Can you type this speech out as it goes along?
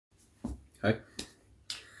Hi,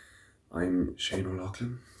 I'm Shane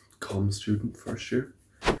O'Loughlin, comm student first year.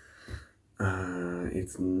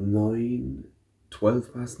 It's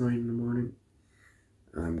 12 past 9 in the morning.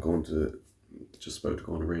 I'm just about to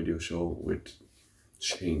go on a radio show with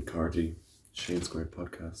Shane Carty, Shane's Great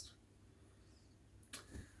Podcast.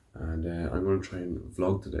 And I'm going to try and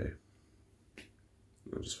vlog today.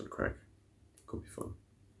 Just for the crack. Could be fun.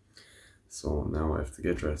 So now I have to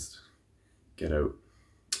get dressed, get out,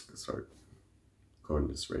 and start recording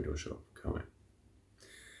this radio show. Can't wait.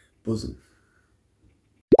 Buzzing.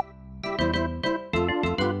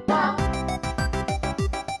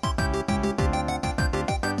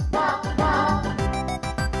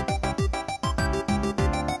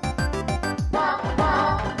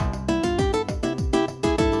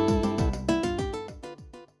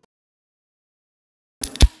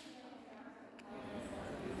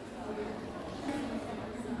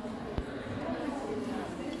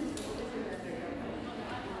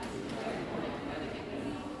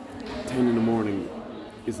 In the morning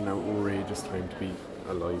is an outrageous time to be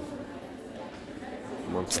alive.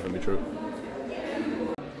 Months can be true.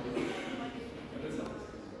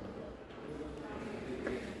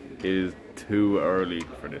 It is too early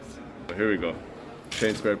for this. But here we go.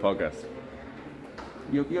 Shane's Great Podcast.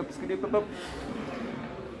 Yup, skiddy, up, up.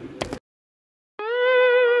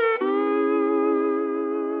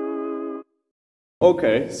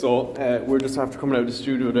 Okay, so we're just after coming out of the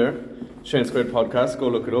studio there. Shane's Great Podcast, go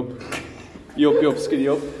look it up. Yup, skiddy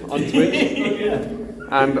up on Twitch.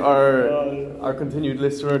 And our continued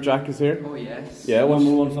listener Jack is here. Oh yes. Yeah,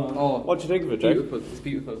 number one fan. Oh, what do you think of it, Jack? Beautiful. It's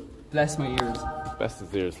beautiful. Bless my ears. Best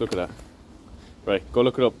of ears. Look at that. Right, go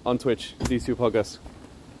look it up on Twitch. DCU Podcast.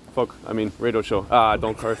 Radio show.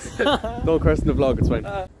 Don't curse. Don't curse in the vlog. It's fine.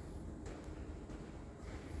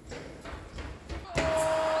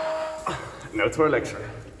 Now to our lecture.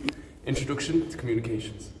 Introduction to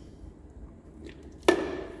Communications.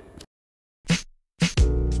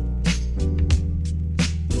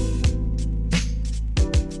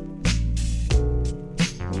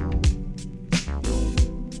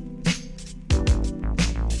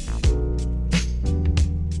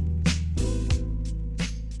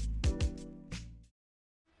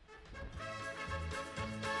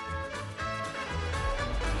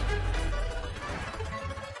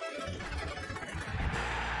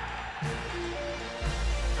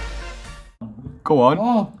 Go on.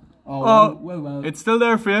 Well. It's still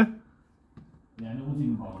there for you. Yeah, no one's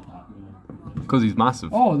even bothered talking. Because he's massive.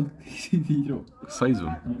 Oh, Size of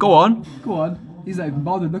him. Go on. Go on. He's not even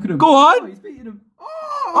bothered. Look at him. Go on. Oh, he's beating him.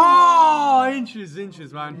 Oh,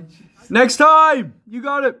 inches, man. Next time. You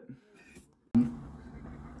got it. Oh,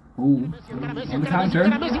 on the counter.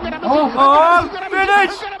 Oh,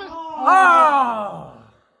 finish. Oh.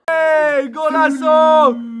 Hey,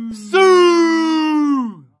 golazo.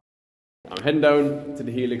 Sue. I'm heading down to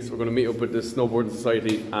the Helix. We're going to meet up with the Snowboarding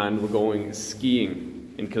Society and we're going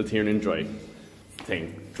skiing in Kiltiernan Dry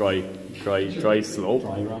slope.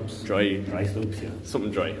 Dry ramps. Dry slopes, yeah.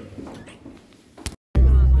 Something dry.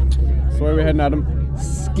 So where are we heading, Adam?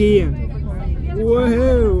 Skiing.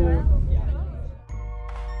 Woohoo.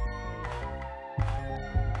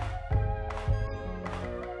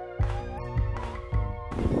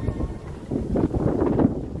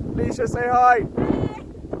 Alicia, say hi.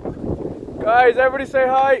 Guys, everybody say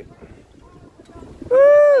hi.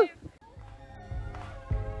 Woo!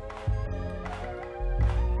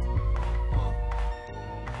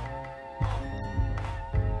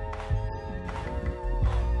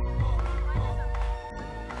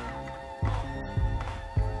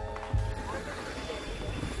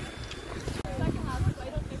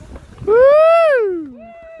 Woo!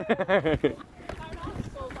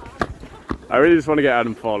 I really just want to get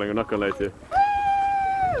Adam falling, I'm not gonna lie to you.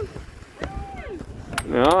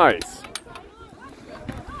 Nice.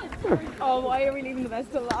 Oh, why are we leaving the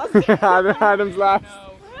best to last? Adam's last.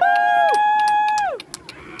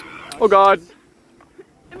 Oh God.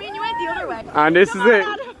 I mean, you went the other way. And this is it.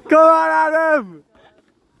 Adam. Come on, Adam.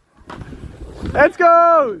 Let's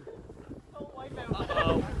go.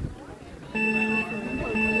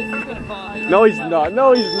 No, he's not.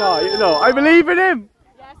 No, he's not. You know, I believe in him.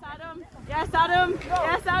 Yes, Adam. Yes, Adam.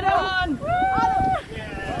 Yes, Adam.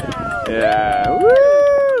 Yeah. Woo!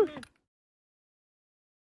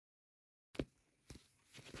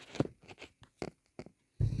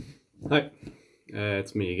 Hi,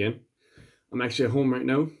 it's me again. I'm actually at home right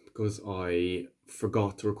now because I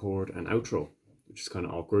forgot to record an outro, which is kind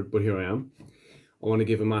of awkward, but here I am. I want to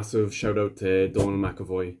give a massive shout out to Donal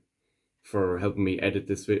McAvoy for helping me edit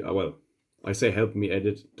this video. Well, I say helping me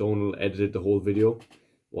edit. Donal edited the whole video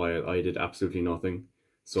while I did absolutely nothing.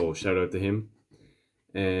 So shout out to him.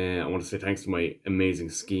 I want to say thanks to my amazing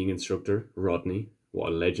skiing instructor, Rodney. What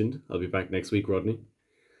a legend. I'll be back next week, Rodney.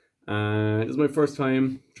 This is my first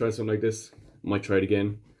time trying something like this. Might try it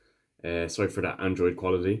again. Sorry for that Android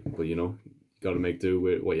quality, but you know, you gotta make do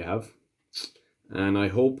with what you have. And I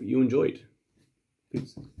hope you enjoyed.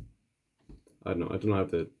 Peace. I don't know how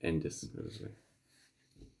to end this.